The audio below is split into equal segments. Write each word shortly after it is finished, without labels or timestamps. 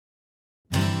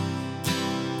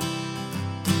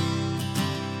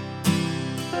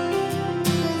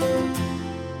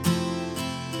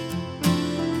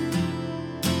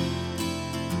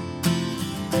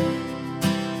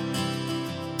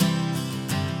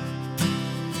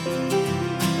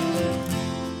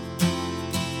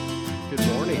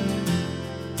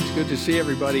Good to see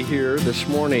everybody here this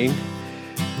morning,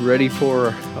 ready for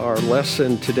our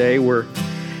lesson today. We're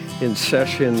in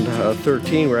session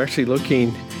 13. We're actually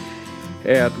looking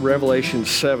at Revelation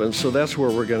 7, so that's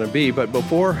where we're going to be. But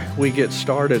before we get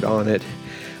started on it,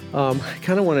 I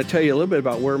kind of want to tell you a little bit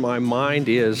about where my mind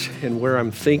is and where I'm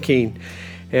thinking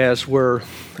as we're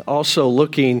also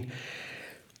looking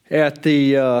at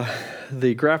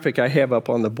the graphic I have up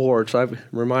on the board. So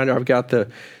I've got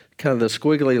the kind of the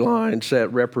squiggly lines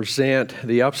that represent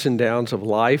the ups and downs of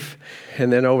life.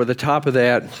 And then over the top of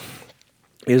that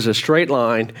is a straight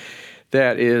line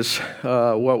that is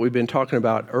what we've been talking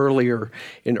about earlier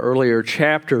in earlier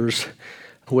chapters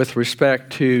with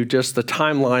respect to just the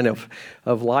timeline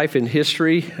of life in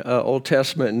history, Old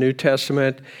Testament and New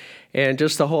Testament, and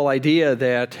just the whole idea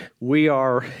that we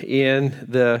are in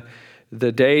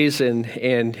the days and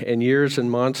years and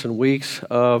months and weeks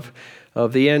of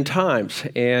the end times.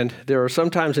 And there are some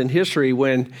times in history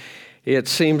when it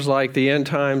seems like the end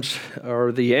times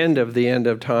or the end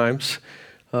of times,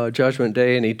 Judgment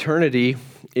Day and eternity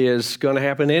is going to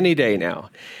happen any day now.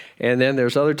 And then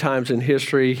there's other times in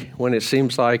history when it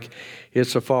seems like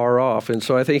it's afar off. And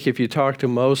so I think if you talk to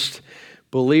most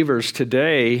believers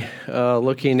today,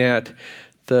 looking at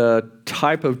the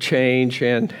type of change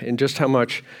and just how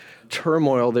much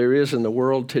turmoil there is in the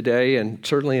world today and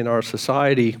certainly in our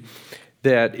society,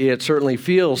 that it certainly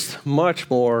feels much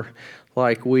more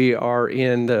like we are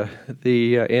in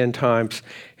the end times,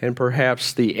 and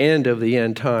perhaps the end of the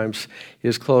end times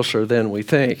is closer than we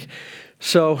think.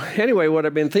 So anyway, what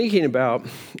I've been thinking about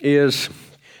is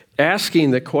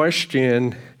asking the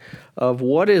question of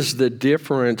what is the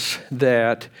difference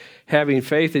that having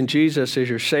faith in Jesus as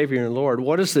your Savior and Lord,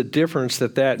 what is the difference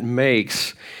that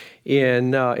makes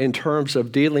in terms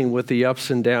of dealing with the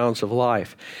ups and downs of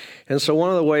life? And so one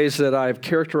of the ways that I've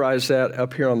characterized that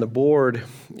up here on the board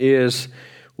is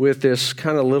with this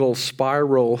kind of little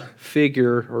spiral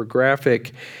figure or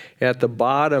graphic at the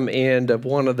bottom end of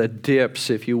one of the dips,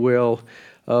 if you will,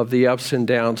 of the ups and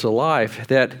downs of life.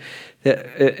 That's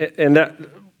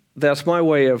my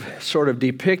way of sort of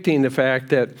depicting the fact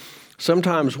that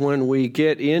sometimes when we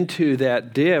get into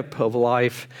that dip of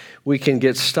life, we can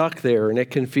get stuck there, and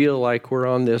it can feel like we're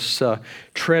on this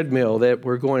treadmill that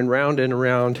we're going round and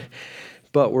around,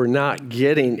 but we're not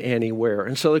getting anywhere.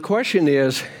 And so the question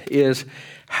is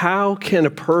how can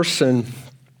a person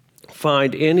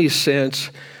find any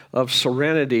sense of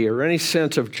serenity or any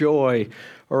sense of joy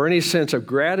or any sense of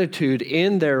gratitude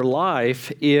in their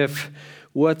life if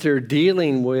what they're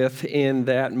dealing with in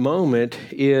that moment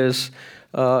is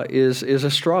a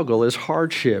struggle, is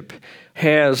hardship,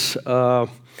 has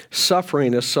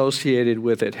suffering associated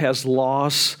with it, has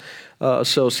loss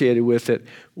associated with it?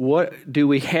 What do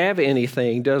we have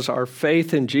anything? Does our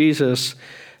faith in Jesus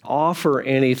offer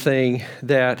anything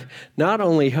that not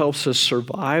only helps us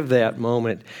survive that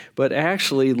moment, but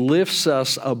actually lifts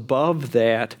us above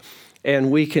that,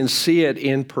 and we can see it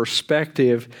in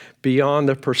perspective beyond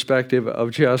the perspective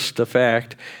of just the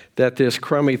fact that this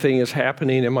crummy thing is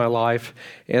happening in my life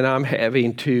and I'm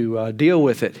having to deal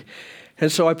with it?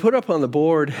 And so I put up on the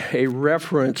board a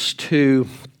reference to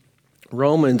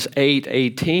Romans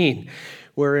 8:18,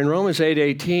 where in Romans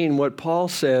 8:18, what Paul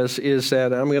says is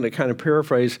that, I'm going to kind of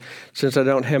paraphrase since I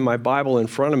don't have my Bible in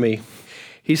front of me.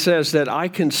 He says that I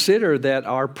consider that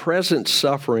our present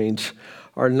sufferings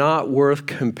are not worth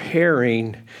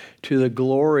comparing to the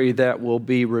glory that will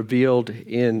be revealed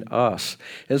in us.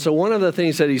 And so one of the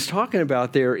things that he's talking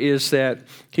about there is that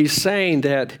he's saying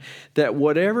that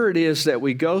whatever it is that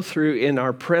we go through in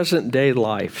our present day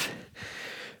life,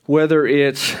 whether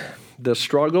it's the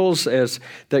struggles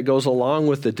that goes along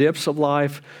with the dips of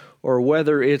life, or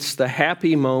whether it's the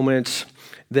happy moments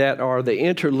that are the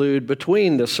interlude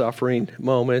between the suffering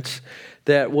moments,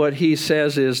 that what he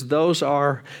says is those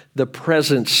are the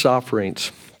present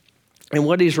sufferings. And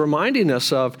what he's reminding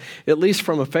us of, at least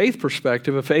from a faith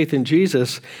perspective, a faith in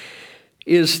Jesus,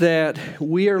 is that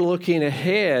we are looking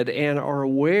ahead and are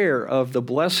aware of the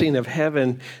blessing of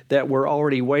heaven that we're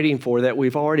already waiting for, that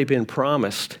we've already been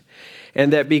promised.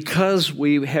 And that because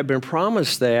we have been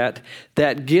promised that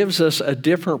gives us a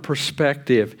different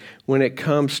perspective when it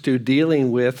comes to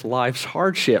dealing with life's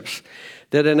hardships.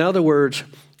 That in other words,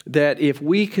 that if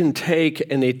we can take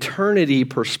an eternity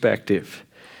perspective,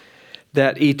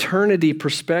 that eternity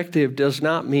perspective does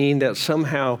not mean that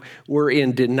somehow we're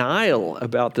in denial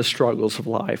about the struggles of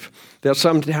life, that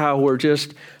somehow we're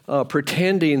just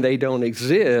pretending they don't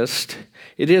exist.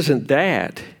 It isn't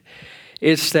that.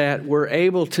 It's that we're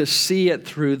able to see it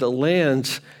through the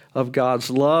lens of God's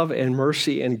love and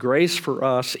mercy and grace for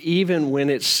us, even when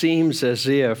it seems as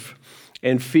if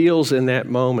and feels in that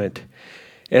moment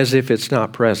as if it's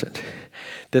not present.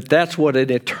 That's what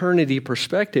an eternity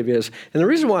perspective is. And the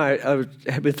reason why I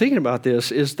have been thinking about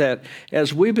this is that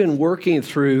as we've been working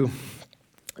through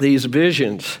these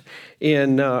visions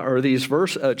or these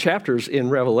chapters in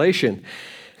Revelation,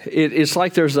 it's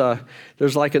like there's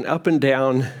like an up and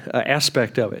down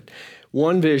aspect of it.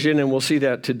 One vision, and we'll see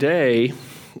that today,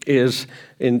 is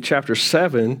in chapter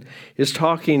 7, is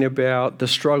talking about the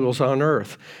struggles on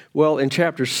earth. Well, in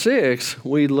chapter 6,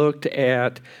 we looked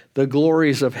at the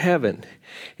glories of heaven.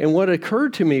 And what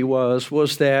occurred to me was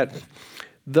that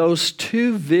those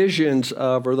two visions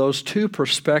or those two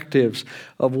perspectives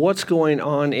of what's going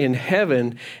on in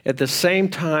heaven at the same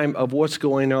time of what's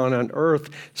going on earth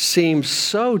seem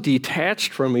so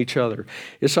detached from each other.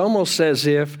 It's almost as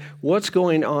if what's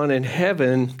going on in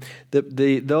heaven,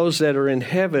 those that are in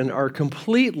heaven are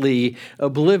completely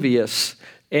oblivious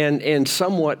and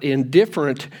somewhat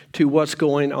indifferent to what's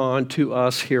going on to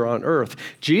us here on earth.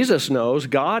 Jesus knows,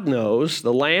 God knows,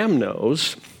 the Lamb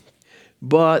knows,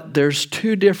 but there's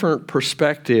two different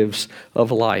perspectives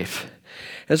of life.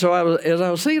 And so as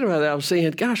I was thinking about that, I was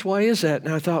saying, gosh, why is that?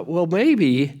 And I thought, well,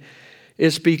 maybe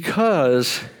it's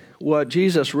because what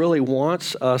Jesus really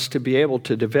wants us to be able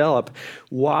to develop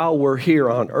while we're here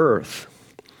on earth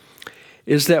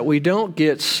is that we don't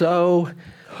get so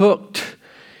hooked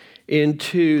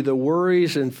into the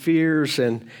worries and fears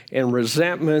and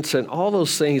resentments and all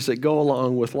those things that go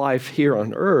along with life here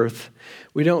on earth.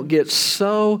 We don't get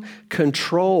so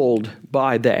controlled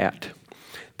by that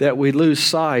we lose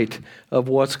sight of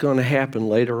what's going to happen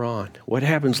later on. What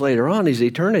happens later on is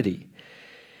eternity.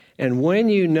 And when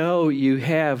you know you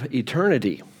have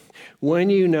eternity, when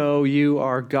you know you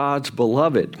are God's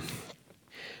beloved,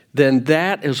 then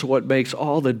that is what makes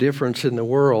all the difference in the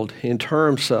world in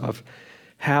terms of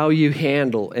how you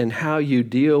handle and how you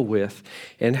deal with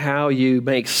and how you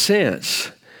make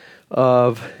sense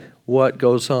of what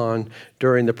goes on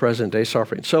during the present day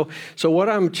suffering. So what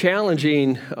I'm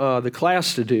challenging the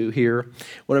class to do here,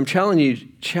 what I'm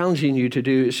challenging you to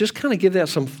do is just kind of give that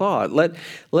some thought. Let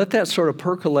that sort of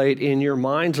percolate in your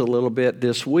minds a little bit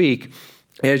this week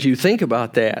as you think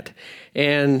about that.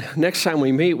 And next time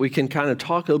we meet, we can kind of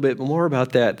talk a little bit more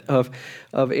about that, of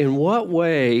in what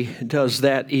way does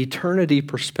that eternity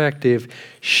perspective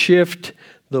shift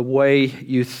the way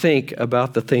you think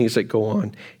about the things that go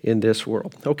on in this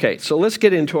world. Okay, so let's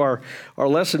get into our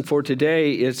lesson for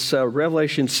today. It's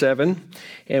Revelation 7,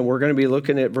 and we're going to be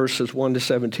looking at verses 1 to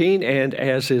 17, and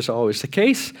as is always the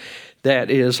case,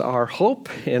 that is our hope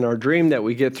and our dream that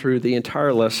we get through the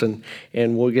entire lesson,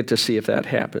 and we'll get to see if that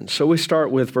happens. So we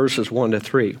start with verses 1 to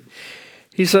 3.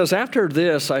 He says, "After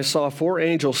this I saw 4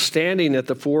 angels standing at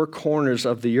the 4 corners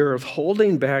of the earth,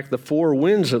 holding back the 4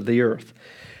 winds of the earth,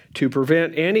 to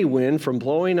prevent any wind from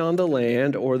blowing on the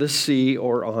land or the sea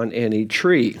or on any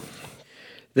tree.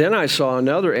 Then I saw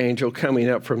another angel coming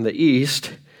up from the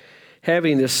east,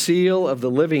 having the seal of the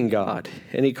living God.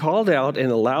 And he called out in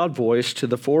a loud voice to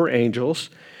the 4 angels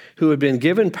who had been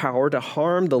given power to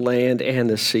harm the land and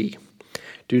the sea.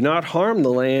 'Do not harm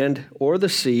the land or the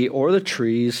sea or the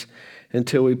trees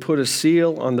until we put a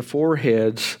seal on the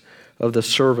foreheads of the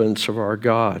servants of our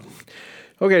God.'"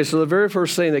 Okay, so the very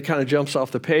first thing that kind of jumps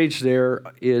off the page there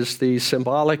is the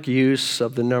symbolic use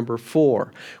of the number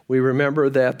 4. We remember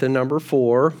that the number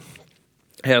 4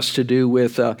 has to do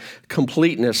with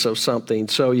completeness of something.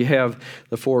 So you have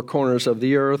the 4 corners of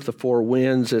the earth, the 4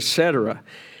 winds, etc.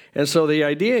 And so the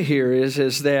idea here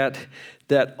is that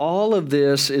all of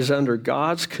this is under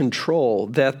God's control,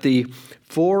 that the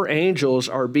 4 angels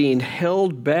are being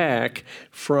held back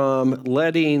from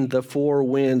letting the 4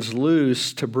 winds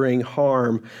loose to bring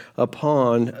harm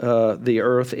upon the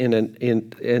earth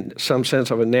in some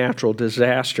sense of a natural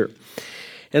disaster.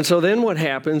 And so then what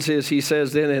happens is he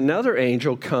says, then another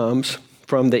angel comes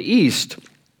from the east.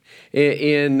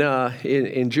 In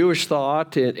Jewish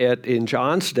thought, in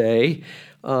John's day,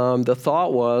 the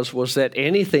thought was that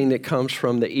anything that comes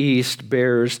from the east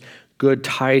bears good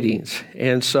tidings.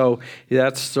 And so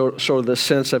that's sort of the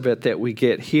sense of it that we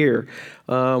get here.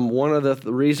 One of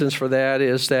the reasons for that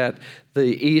is that the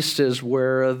east is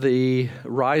where the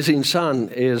rising sun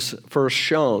is first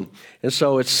shown. And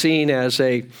so it's seen as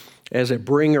a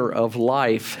bringer of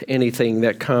life, anything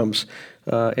comes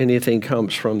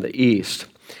from the east.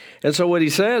 And so what he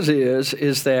says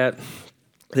is that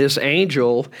this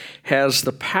angel has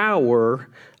the power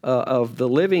of the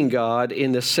living God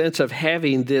in the sense of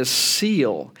having this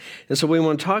seal. And so we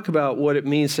want to talk about what it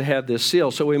means to have this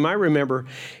seal. So we might remember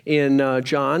in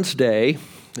John's day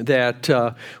that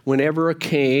whenever a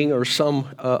king or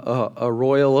a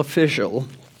royal official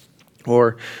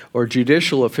or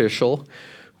judicial official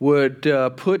would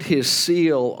put his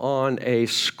seal on a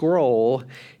scroll,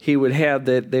 he would have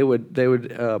that they would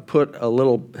put a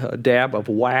little dab of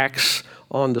wax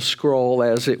on the scroll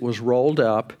as it was rolled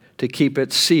up to keep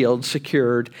it sealed,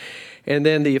 secured. And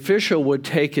then the official would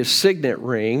take his signet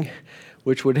ring,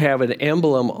 which would have an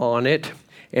emblem on it,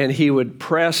 and he would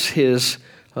press his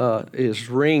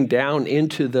ring down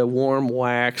into the warm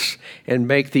wax and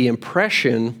make the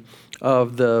impression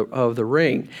of the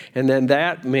ring. And then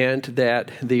that meant that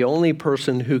the only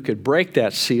person who could break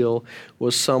that seal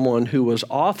was someone who was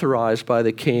authorized by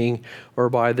the king or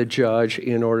by the judge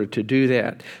in order to do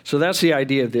that. So that's the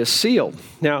idea of this seal.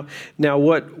 Now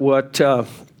what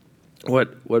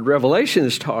Revelation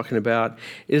is talking about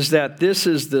is that this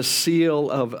is the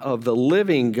seal of the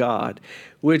living God,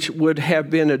 which would have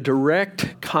been a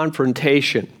direct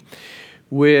confrontation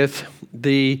with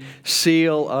the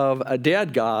seal of a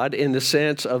dead God in the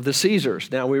sense of the Caesars.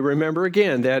 Now we remember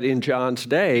again that in John's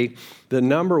day, the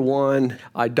number one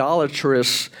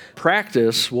idolatrous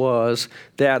practice was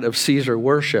that of Caesar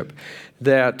worship,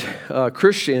 that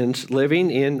Christians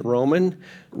living in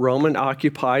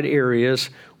Roman-occupied areas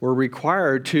were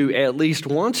required to at least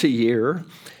once a year,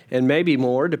 and maybe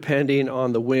more, depending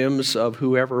on the whims of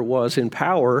whoever was in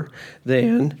power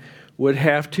then, would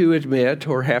have to admit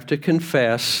or have to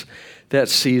confess that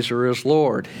Caesar is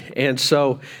Lord. And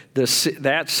so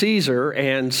that Caesar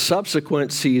and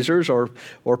subsequent Caesars or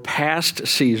past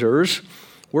Caesars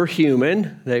were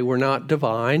human. They were not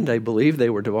divine. They believed they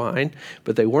were divine,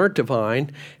 but they weren't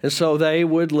divine. And so they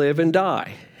would live and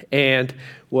die. And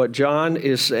what John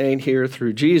is saying here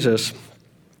through Jesus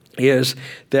is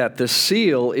that the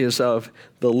seal is of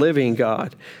the living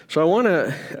God. So I want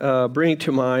to bring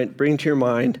to your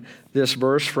mind this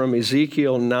verse from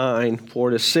Ezekiel 9,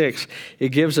 4-6. It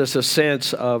gives us a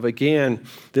sense of, again,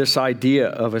 this idea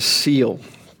of a seal.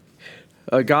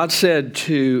 God said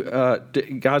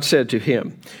to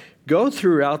him, "Go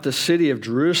throughout the city of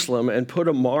Jerusalem and put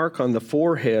a mark on the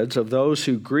foreheads of those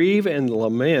who grieve and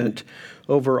lament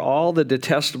over all the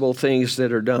detestable things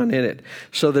that are done in it."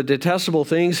 So the detestable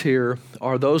things here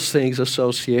are those things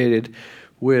associated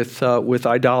with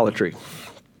idolatry.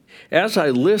 As I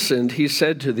listened, he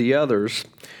said to the others,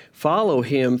 "Follow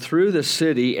him through the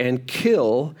city and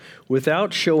kill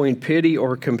without showing pity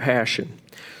or compassion.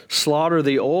 Slaughter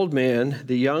the old men,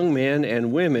 the young men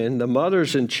and women, the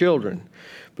mothers and children,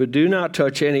 but do not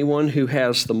touch anyone who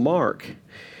has the mark.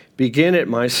 Begin at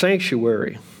my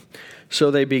sanctuary." So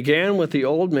they began with the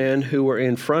old men who were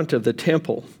in front of the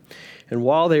temple. And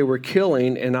while they were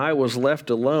killing, and I was left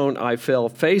alone, I fell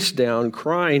face down,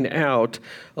 crying out,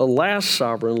 "Alas,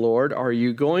 sovereign Lord, are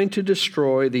you going to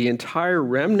destroy the entire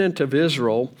remnant of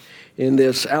Israel in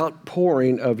this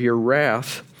outpouring of your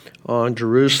wrath on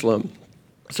Jerusalem?"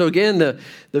 So again,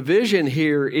 the vision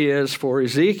here is for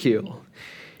Ezekiel,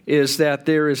 is that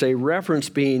there is a reference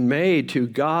being made to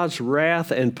God's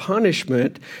wrath and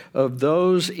punishment of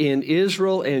those in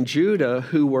Israel and Judah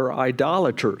who were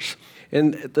idolaters.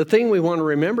 And the thing we want to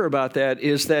remember about that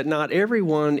is that not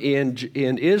everyone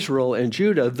in Israel and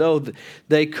Judah, though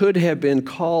they could have been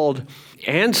called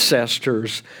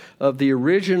ancestors of the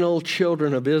original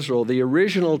children of Israel, the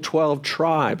original 12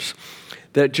 tribes,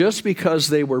 that just because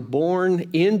they were born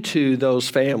into those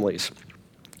families,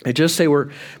 and just they were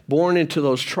born into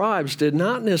those tribes did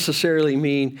not necessarily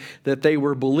mean that they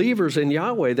were believers in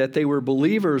Yahweh, that they were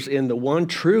believers in the one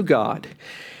true God.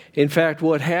 In fact,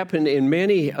 what happened in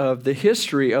many of the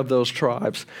history of those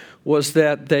tribes was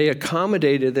that they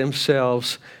accommodated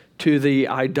themselves to the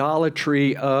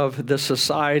idolatry of the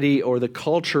society or the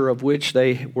culture of which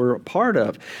they were a part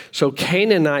of. So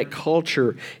Canaanite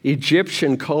culture,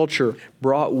 Egyptian culture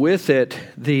brought with it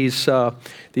these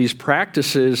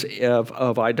practices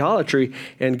of idolatry,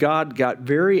 and God got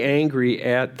very angry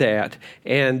at that.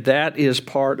 And that is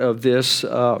part of this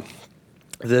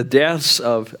the deaths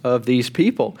of these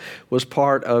people was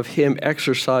part of him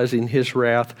exercising his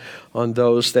wrath on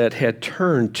those that had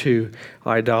turned to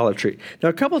idolatry. Now,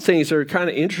 a couple of things that are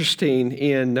kind of interesting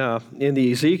in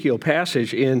the Ezekiel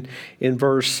passage. In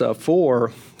verse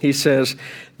 4, he says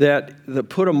that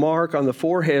put a mark on the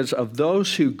foreheads of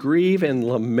those who grieve and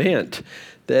lament.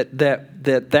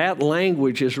 That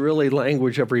language is really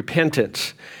language of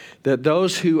repentance. That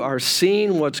those who are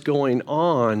seeing what's going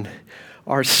on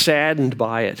are saddened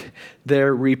by it.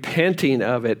 They're repenting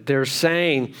of it. They're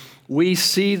saying, we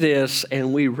see this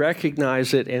and we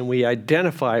recognize it and we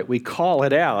identify it. We call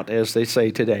it out, as they say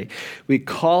today. We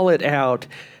call it out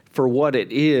for what it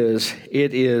is.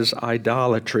 It is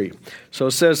idolatry. So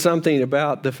it says something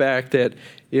about the fact that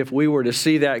if we were to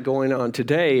see that going on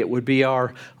today, it would be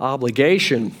our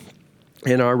obligation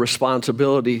and our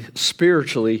responsibility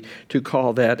spiritually to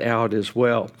call that out as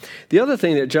well. The other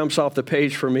thing that jumps off the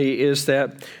page for me is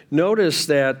that notice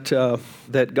that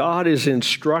that God is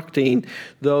instructing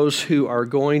those who are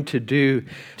going to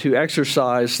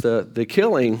exercise the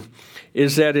killing,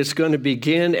 is that it's going to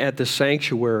begin at the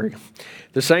sanctuary.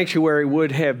 The sanctuary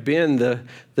would have been the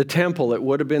temple. It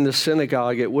would have been the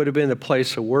synagogue. It would have been the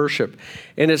place of worship.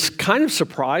 And it's kind of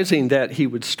surprising that he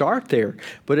would start there.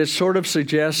 But it sort of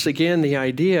suggests, again, the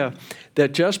idea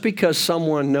that just because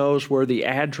someone knows where the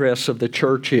address of the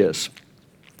church is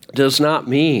does not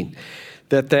mean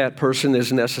that that person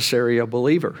is necessarily a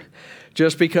believer.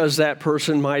 Just because that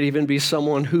person might even be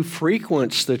someone who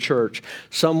frequents the church,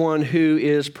 someone who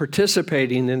is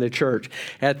participating in the church.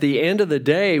 At the end of the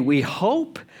day, we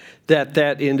hope that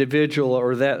that individual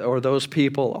or those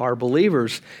people are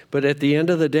believers. But at the end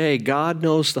of the day, God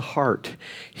knows the heart.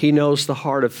 He knows the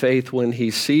heart of faith when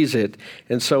he sees it.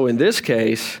 And so in this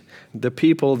case, the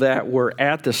people that were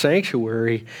at the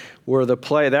sanctuary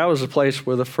that was the place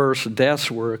where the first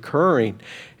deaths were occurring.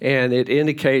 And it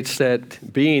indicates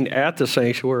that being at the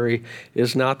sanctuary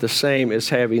is not the same as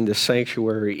having the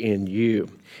sanctuary in you.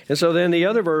 And so then the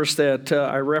other verse that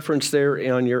I referenced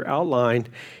there on your outline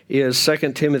is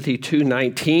 2 Timothy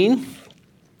 2:19,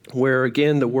 where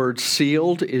again the word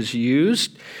sealed is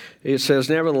used. It says,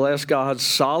 "Nevertheless, God's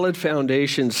solid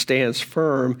foundation stands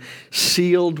firm,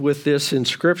 sealed with this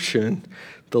inscription,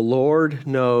 the Lord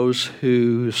knows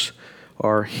whose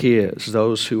are his,"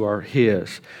 those who are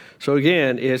his. So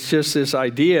again, it's just this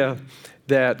idea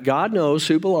that God knows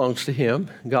who belongs to him.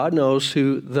 God knows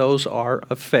who those are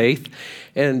of faith.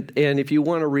 And if you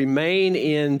want to remain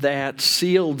in that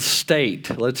sealed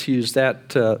state, let's use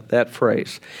that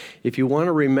phrase. If you want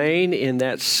to remain in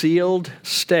that sealed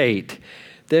state,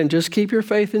 then just keep your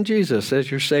faith in Jesus as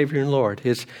your Savior and Lord.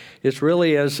 It's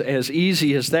really as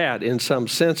easy as that in some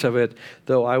sense of it,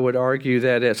 though I would argue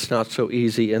that it's not so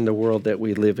easy in the world that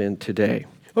we live in today.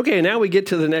 Okay, now we get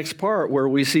to the next part where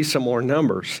we see some more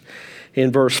numbers.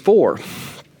 In verse 4,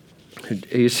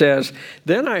 he says,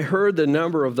 "Then I heard the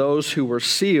number of those who were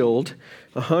sealed,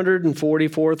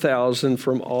 144,000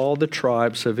 from all the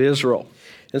tribes of Israel."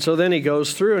 And so then he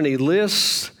goes through and he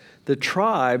lists the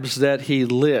tribes that he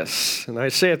lists. And I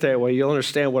say it that way, you'll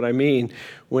understand what I mean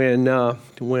when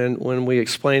we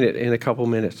explain it in a couple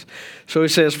minutes. So he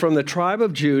says, from the tribe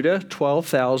of Judah,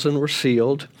 12,000 were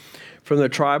sealed. From the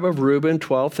tribe of Reuben,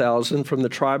 12,000. From the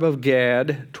tribe of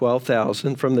Gad,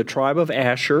 12,000. From the tribe of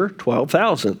Asher,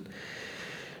 12,000.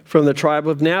 From the tribe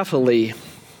of Naphtali,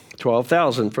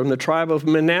 12,000. From the tribe of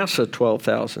Manasseh,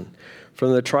 12,000.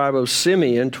 From the tribe of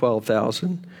Simeon,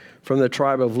 12,000. From the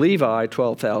tribe of Levi,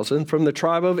 12,000. From the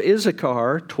tribe of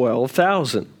Issachar,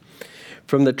 12,000.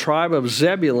 From the tribe of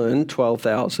Zebulun,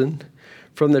 12,000.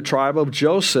 From the tribe of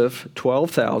Joseph,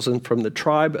 12,000. From the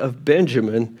tribe of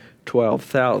Benjamin,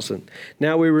 12,000.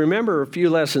 Now we remember a few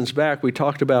lessons back we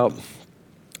talked about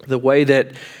the way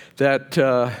that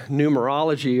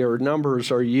numerology or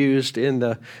numbers are used in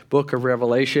the book of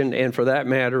Revelation, and for that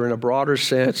matter, in a broader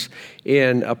sense,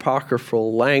 in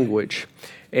apocryphal language.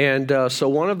 And so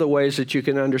one of the ways that you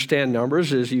can understand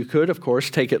numbers is you could, of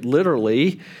course, take it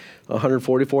literally.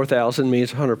 144,000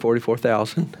 means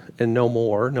 144,000 and no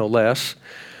more, no less.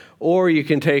 Or you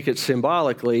can take it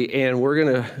symbolically, and we're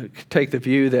going to take the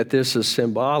view that this is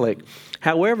symbolic.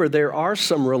 However, there are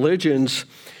some religions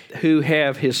who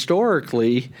have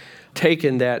historically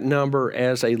taken that number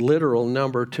as a literal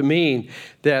number to mean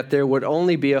that there would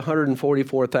only be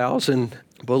 144,000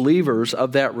 believers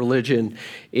of that religion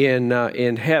in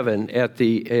heaven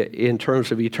in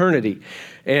terms of eternity,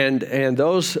 and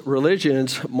those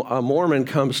religions, Mormon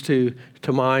comes to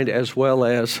mind, as well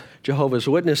as Jehovah's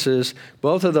Witnesses.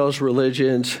 Both of those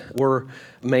religions were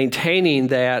maintaining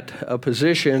that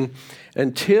position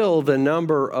until the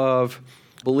number of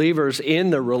believers in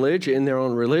their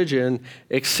own religion,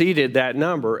 exceeded that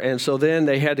number. And so then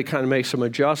they had to kind of make some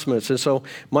adjustments. And so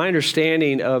my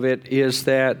understanding of it is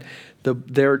that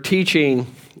their teaching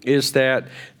is that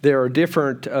there are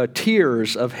different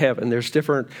tiers of heaven. There's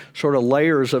different sort of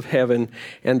layers of heaven.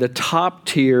 And the top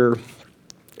tier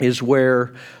is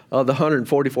where the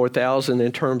 144,000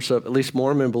 in terms of at least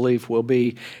Mormon belief will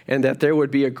be. And that there would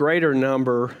be a greater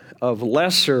number of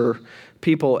lesser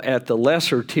people at the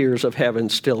lesser tiers of heaven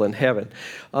still in heaven.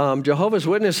 Jehovah's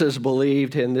Witnesses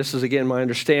believed, and this is again my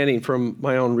understanding from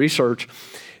my own research,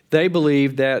 they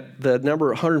believed that the number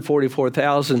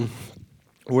 144,000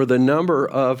 were the number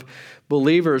of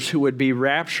believers who would be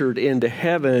raptured into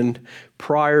heaven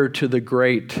prior to the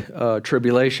Great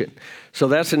Tribulation. So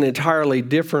that's an entirely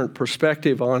different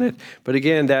perspective on it. But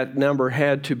again, that number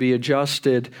had to be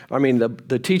adjusted. I mean,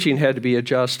 the teaching had to be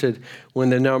adjusted when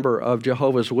the number of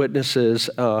Jehovah's Witnesses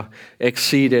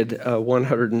exceeded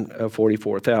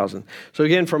 144,000. So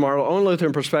again, from our own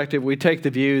Lutheran perspective, we take the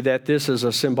view that this is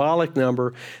a symbolic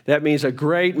number. That means a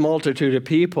great multitude of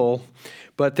people,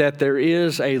 but that there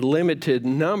is a limited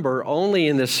number only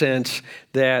in the sense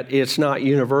that it's not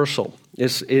universal.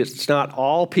 It's not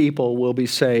all people will be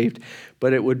saved,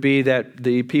 but it would be that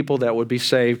the people that would be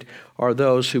saved are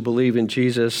those who believe in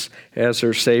Jesus as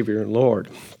their Savior and Lord.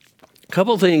 A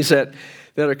couple things that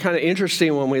are kind of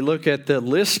interesting when we look at the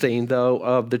listing, though,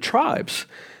 of the tribes.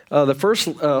 The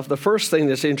first thing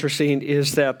that's interesting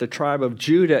is that the tribe of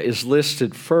Judah is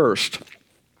listed first.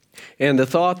 And the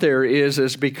thought there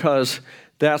is because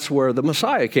that's where the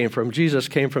Messiah came from. Jesus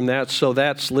came from that, so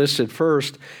that's listed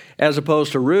first, as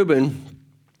opposed to Reuben,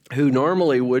 who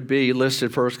normally would be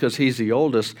listed first because he's the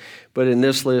oldest, but in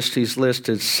this list he's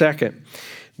listed second.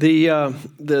 The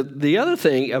other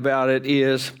thing about it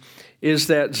is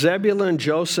that Zebulun,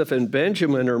 Joseph, and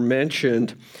Benjamin are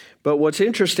mentioned, but what's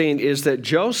interesting is that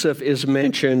Joseph is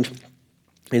mentioned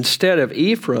instead of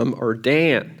Ephraim or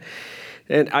Dan.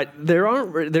 And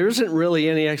there isn't really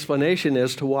any explanation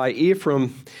as to why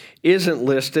Ephraim isn't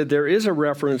listed. There is a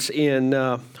reference in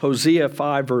Hosea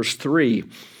 5, verse 3. It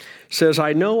says,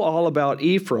 I know all about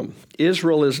Ephraim.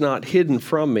 Israel is not hidden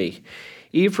from me.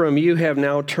 Ephraim, you have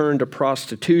now turned to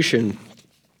prostitution.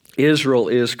 Israel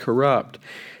is corrupt.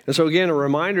 And so again, a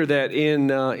reminder that in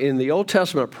the Old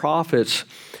Testament prophets,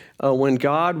 when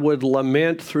God would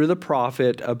lament through the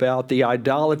prophet about the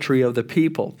idolatry of the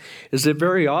people, is that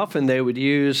very often he would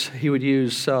use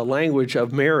language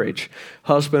of marriage,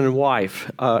 husband and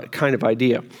wife kind of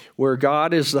idea, where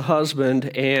God is the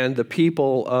husband and the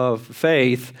people of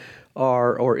faith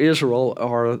or Israel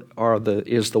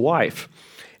is the wife.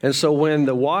 And so when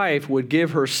the wife would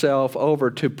give herself over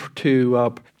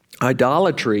to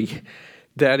idolatry,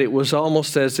 that it was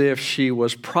almost as if she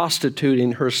was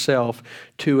prostituting herself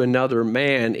to another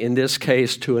man, in this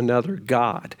case to another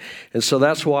god. And so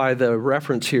that's why the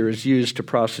reference here is used to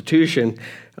prostitution,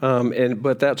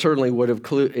 but that certainly would have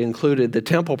included the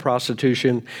temple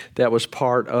prostitution that was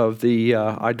part of the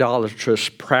idolatrous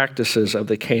practices of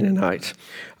the Canaanites.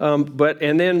 And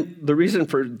then the reason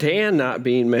for Dan not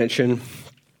being mentioned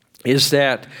is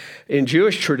that in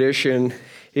Jewish tradition,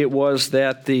 it was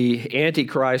that the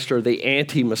Antichrist or the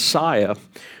anti-Messiah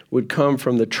would come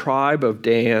from the tribe of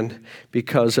Dan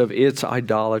because of its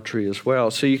idolatry as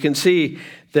well. So you can see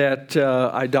that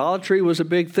idolatry was a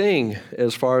big thing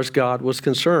as far as God was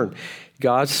concerned.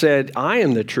 God said, I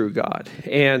am the true God.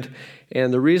 And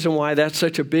the reason why that's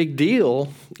such a big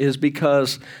deal is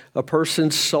because a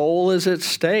person's soul is at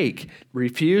stake,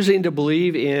 refusing to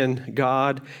believe in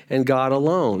God and God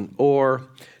alone, or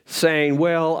saying,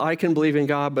 well, I can believe in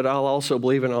God, but I'll also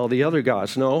believe in all the other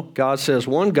gods. No, God says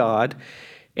one God,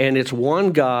 and it's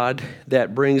one God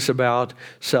that brings about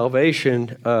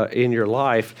salvation in your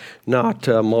life, not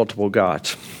multiple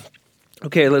gods.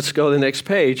 Okay, let's go to the next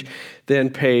page, then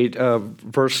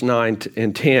verse 9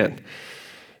 and 10.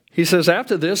 He says,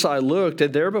 after this I looked,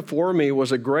 and there before me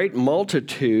was a great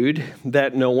multitude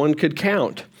that no one could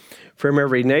count, from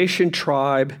every nation,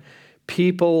 tribe,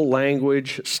 people,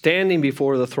 language, standing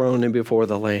before the throne and before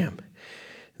the Lamb.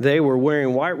 They were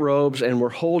wearing white robes and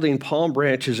were holding palm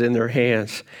branches in their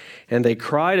hands. And they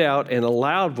cried out in a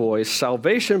loud voice,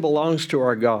 salvation belongs to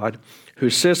our God who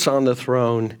sits on the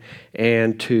throne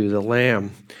and to the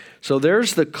Lamb. So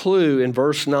there's the clue in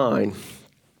verse 9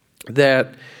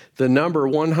 that the number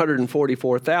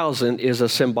 144,000 is a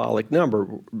symbolic number.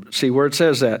 See where it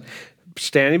says that?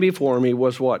 Standing before me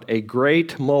was what? A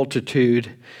great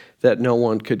multitude that no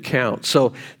one could count.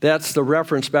 So that's the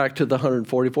reference back to the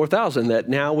 144,000, that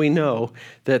now we know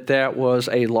that was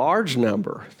a large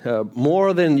number,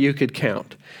 more than you could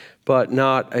count, but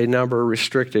not a number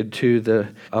restricted to the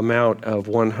amount of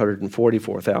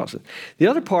 144,000. The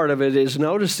other part of it is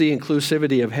notice the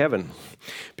inclusivity of heaven.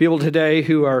 People today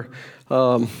who are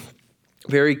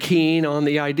very keen on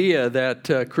the idea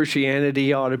that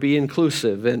Christianity ought to be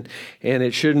inclusive and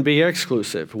it shouldn't be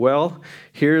exclusive. Well,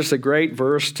 here's a great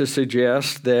verse to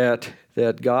suggest that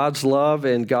God's love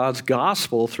and God's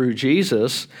gospel through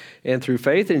Jesus and through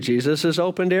faith in Jesus is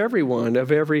open to everyone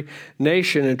of every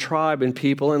nation and tribe and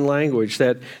people and language,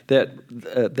 that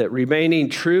remaining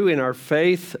true in our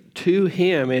faith to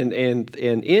Him and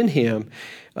in Him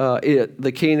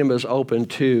the kingdom is open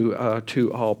to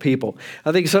all people.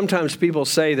 I think sometimes people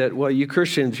say that, well, you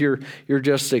Christians, you're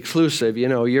just exclusive.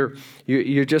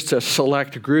 You're just a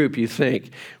select group, you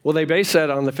think. Well, they base that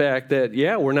on the fact that,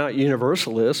 we're not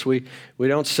universalists. We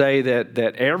don't say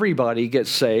that everybody gets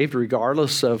saved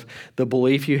regardless of the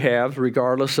belief you have,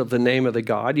 regardless of the name of the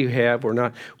God you have. We're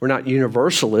not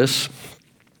universalists.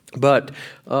 But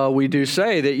we do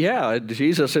say that,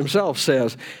 Jesus himself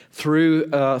says,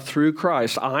 through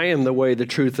Christ, I am the way, the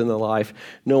truth, and the life.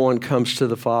 No one comes to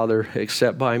the Father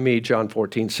except by me, John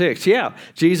 14:6. Yeah,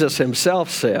 Jesus himself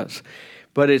says,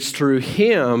 but it's through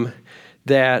him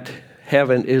that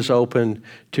heaven is open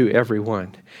to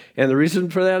everyone. And the reason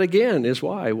for that, again, is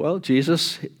why? Well,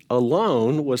 Jesus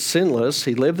alone was sinless.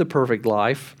 He lived the perfect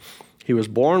life. He was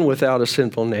born without a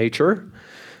sinful nature,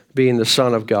 being the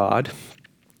Son of God.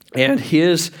 And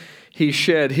he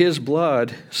shed his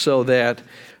blood so that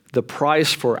the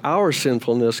price for our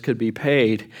sinfulness could be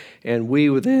paid, and we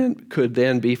could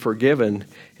then be forgiven,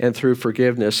 and through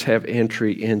forgiveness have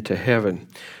entry into heaven.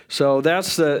 So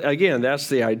that's the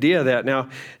idea of that. Now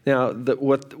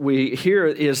what we hear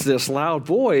is this loud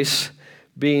voice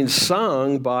being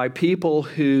sung by people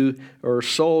or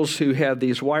souls who have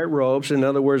these white robes. In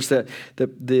other words, that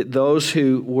those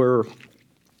who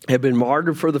have been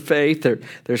martyred for the faith.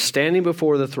 They're standing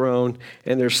before the throne,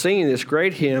 and they're singing this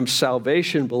great hymn,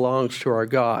 Salvation Belongs to Our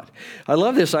God. I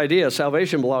love this idea,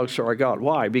 salvation belongs to our God.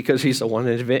 Why? Because he's the one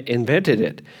that invented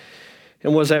it.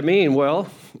 And what does that mean? Well,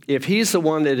 if he's the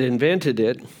one that invented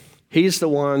it, he's the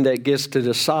one that gets to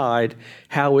decide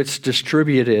how it's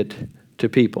distributed to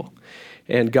people.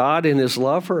 And God, in his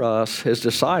love for us, has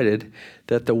decided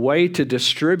that the way to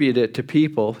distribute it to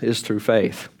people is through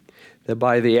faith. That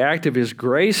by the act of his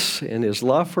grace and his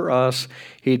love for us,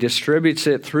 he distributes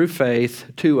it through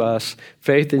faith to us.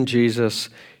 Faith in Jesus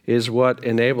is what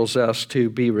enables us to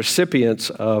be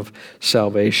recipients of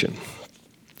salvation.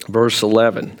 Verse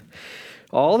 11,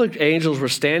 all the angels were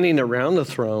standing around the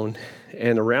throne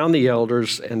and around the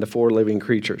elders and the four living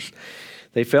creatures.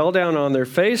 They fell down on their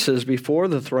faces before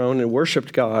the throne and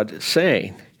worshiped God,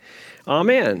 saying,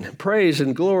 Amen. Praise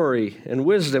and glory and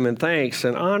wisdom and thanks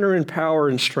and honor and power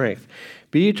and strength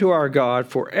be to our God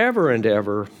forever and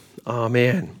ever.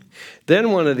 Amen.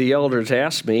 Then one of the elders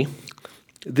asked me,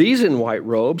 these in white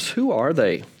robes, who are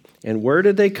they? And where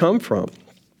did they come from?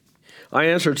 I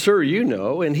answered, Sir, you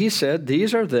know. And he said,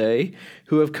 these are they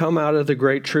who have come out of the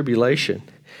great tribulation.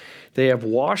 They have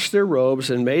washed their robes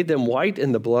and made them white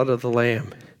in the blood of the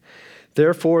Lamb.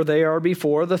 Therefore they are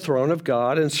before the throne of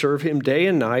God and serve him day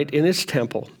and night in his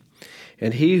temple.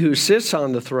 And he who sits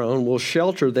on the throne will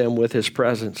shelter them with his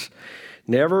presence.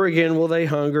 Never again will they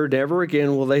hunger, never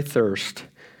again will they thirst.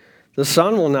 The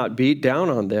sun will not beat down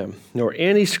on them, nor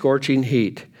any scorching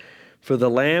heat. For the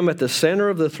Lamb at the center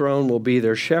of the throne will be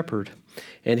their shepherd,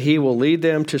 and he will lead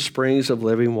them to springs of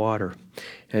living water.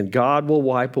 And God will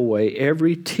wipe away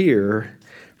every tear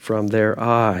from their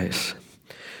eyes.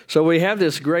 So we have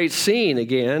this great scene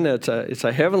again. It's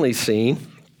a heavenly scene.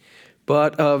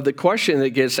 But the question that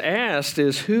gets asked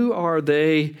is, who are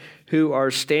they who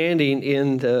are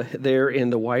standing there in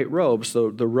the white robes, the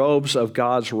robes of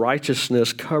God's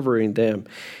righteousness covering them?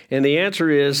 And the answer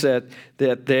is that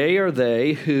they are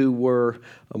they who were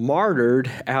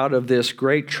martyred out of this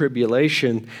great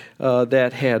tribulation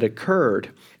that had occurred.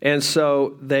 And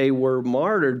so they were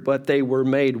martyred, but they were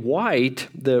made white.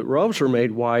 The robes were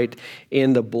made white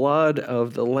in the blood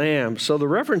of the Lamb. So the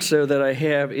reference there that I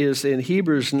have is in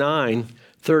Hebrews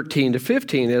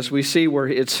 9:13-15, as we see where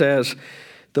it says,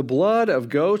 the blood of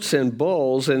goats and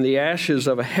bulls and the ashes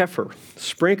of a heifer,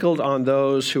 sprinkled on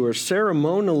those who are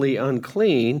ceremonially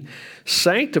unclean,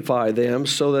 sanctify them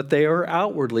so that they are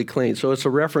outwardly clean. So it's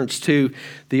a reference to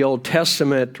the Old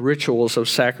Testament rituals of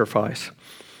sacrifice.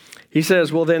 He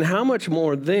says, well, then how much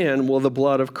more then will the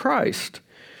blood of Christ,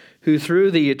 who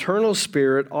through the eternal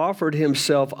Spirit offered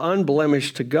himself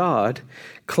unblemished to God,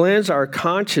 cleanse our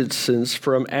consciences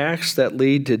from acts that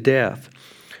lead to death,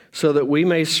 so that we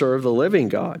may serve the living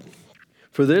God?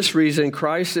 For this reason,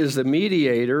 Christ is the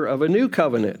mediator of a new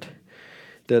covenant,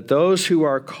 that those who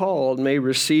are called may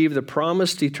receive the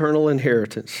promised eternal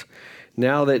inheritance,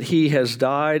 now that he has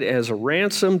died as a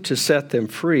ransom to set them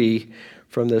free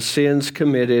from the sins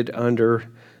committed under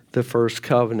the first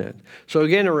covenant. So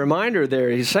again, a reminder there,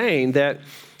 he's saying that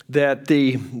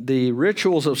the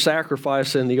rituals of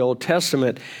sacrifice in the Old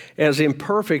Testament, as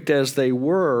imperfect as they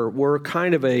were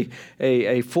kind of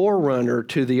a forerunner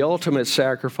to the ultimate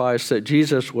sacrifice that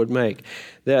Jesus would make.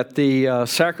 That the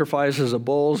sacrifices of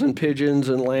bulls and pigeons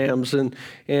and lambs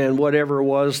and whatever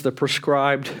was the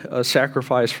prescribed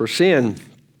sacrifice for sin,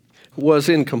 was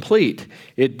incomplete.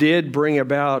 It did bring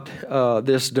about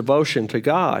this devotion to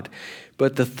God.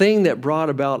 But the thing that brought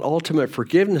about ultimate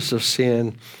forgiveness of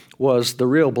sin was the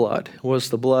real blood, was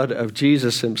the blood of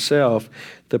Jesus himself,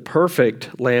 the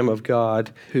perfect Lamb of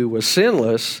God who was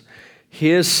sinless.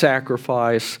 His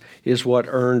sacrifice is what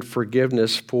earned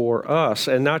forgiveness for us,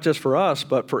 and not just for us,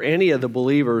 but for any of the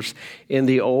believers in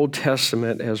the Old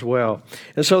Testament as well.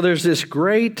 And so there's this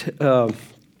great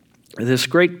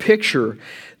picture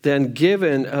then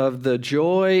given of the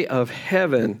joy of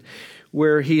heaven,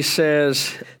 where he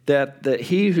says that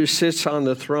he who sits on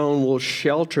the throne will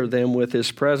shelter them with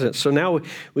his presence. So now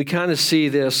we kind of see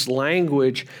this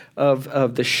language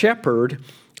of the shepherd,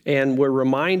 and we're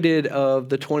reminded of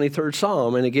the 23rd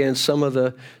Psalm. And again, some of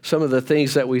the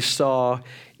things that we saw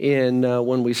in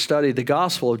when we studied the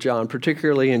Gospel of John,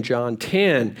 particularly in John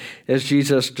 10, as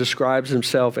Jesus describes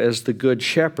himself as the good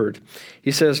shepherd.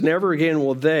 He says, never again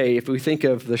will they, if we think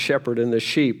of the shepherd and the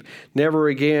sheep, never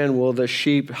again will the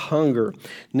sheep hunger.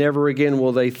 Never again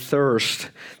will they thirst.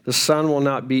 The sun will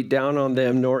not beat down on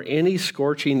them, nor any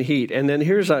scorching heat. And then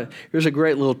here's a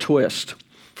great little twist.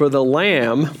 For the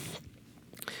Lamb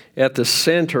at the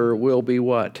center will be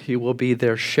what? He will be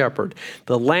their shepherd.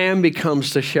 The Lamb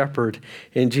becomes the shepherd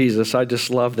in Jesus. I just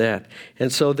love that.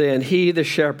 And so then he, the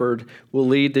shepherd, will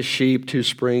lead the sheep to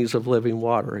springs of living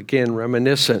water. Again,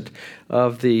 reminiscent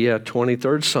of the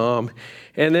 23rd Psalm.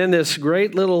 And then this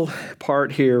great little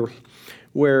part here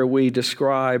where we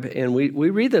describe, and we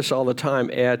read this all the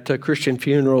time at Christian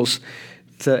funerals,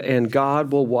 and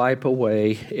God will wipe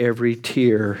away every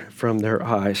tear from their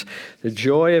eyes. The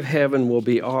joy of heaven will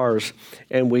be ours,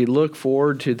 and we look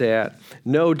forward to that.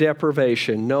 No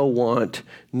deprivation, no want,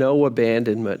 no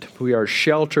abandonment. We are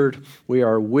sheltered. We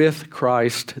are with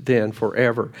Christ then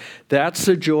forever. That's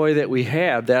the joy that we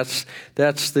have. That's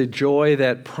the joy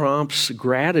that prompts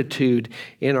gratitude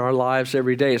in our lives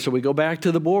every day. So we go back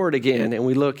to the board again, and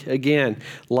we look again.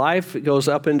 Life goes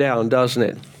up and down, doesn't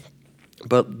it?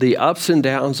 But the ups and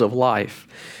downs of life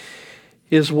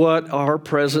is what our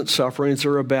present sufferings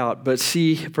are about. But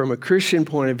see, from a Christian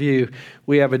point of view,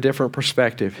 we have a different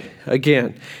perspective.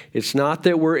 Again, it's not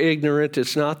that we're ignorant.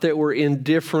 It's not that we're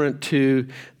indifferent to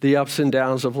the ups and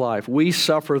downs of life. We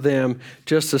suffer them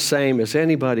just the same as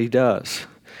anybody does.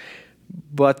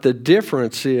 But the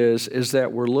difference is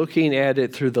that we're looking at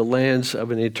it through the lens of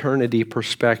an eternity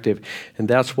perspective. And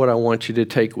that's what I want you to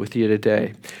take with you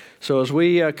today. So as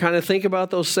we kind of think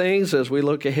about those things, as we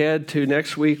look ahead to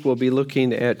next week, we'll be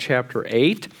looking at chapter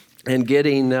 8 and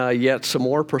getting yet some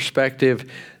more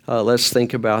perspective. Let's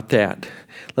think about that.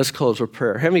 Let's close with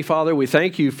prayer. Heavenly Father, we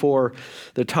thank you for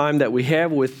the time that we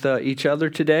have with each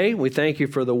other today. We thank you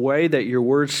for the way that your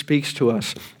word speaks to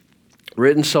us,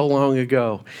 written so long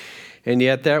ago. And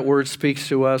yet that word speaks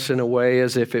to us in a way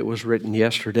as if it was written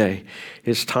yesterday.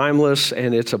 It's timeless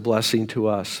and it's a blessing to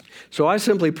us. So I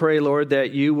simply pray, Lord,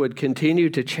 that you would continue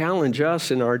to challenge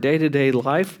us in our day-to-day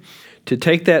life to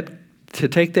take that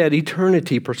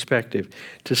eternity perspective,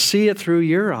 to see it through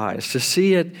your eyes, to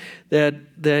see it that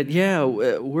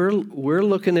we're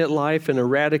looking at life in a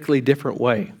radically different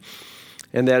way.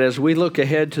 And that as we look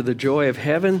ahead to the joy of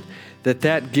heaven,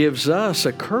 that gives us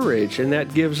a courage and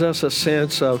that gives us a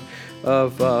sense of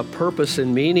purpose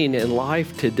and meaning in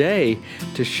life today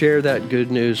to share that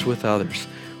good news with others.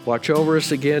 Watch over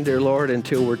us again, dear Lord,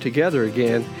 until we're together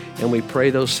again. And we pray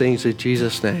those things in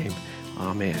Jesus' name.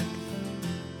 Amen.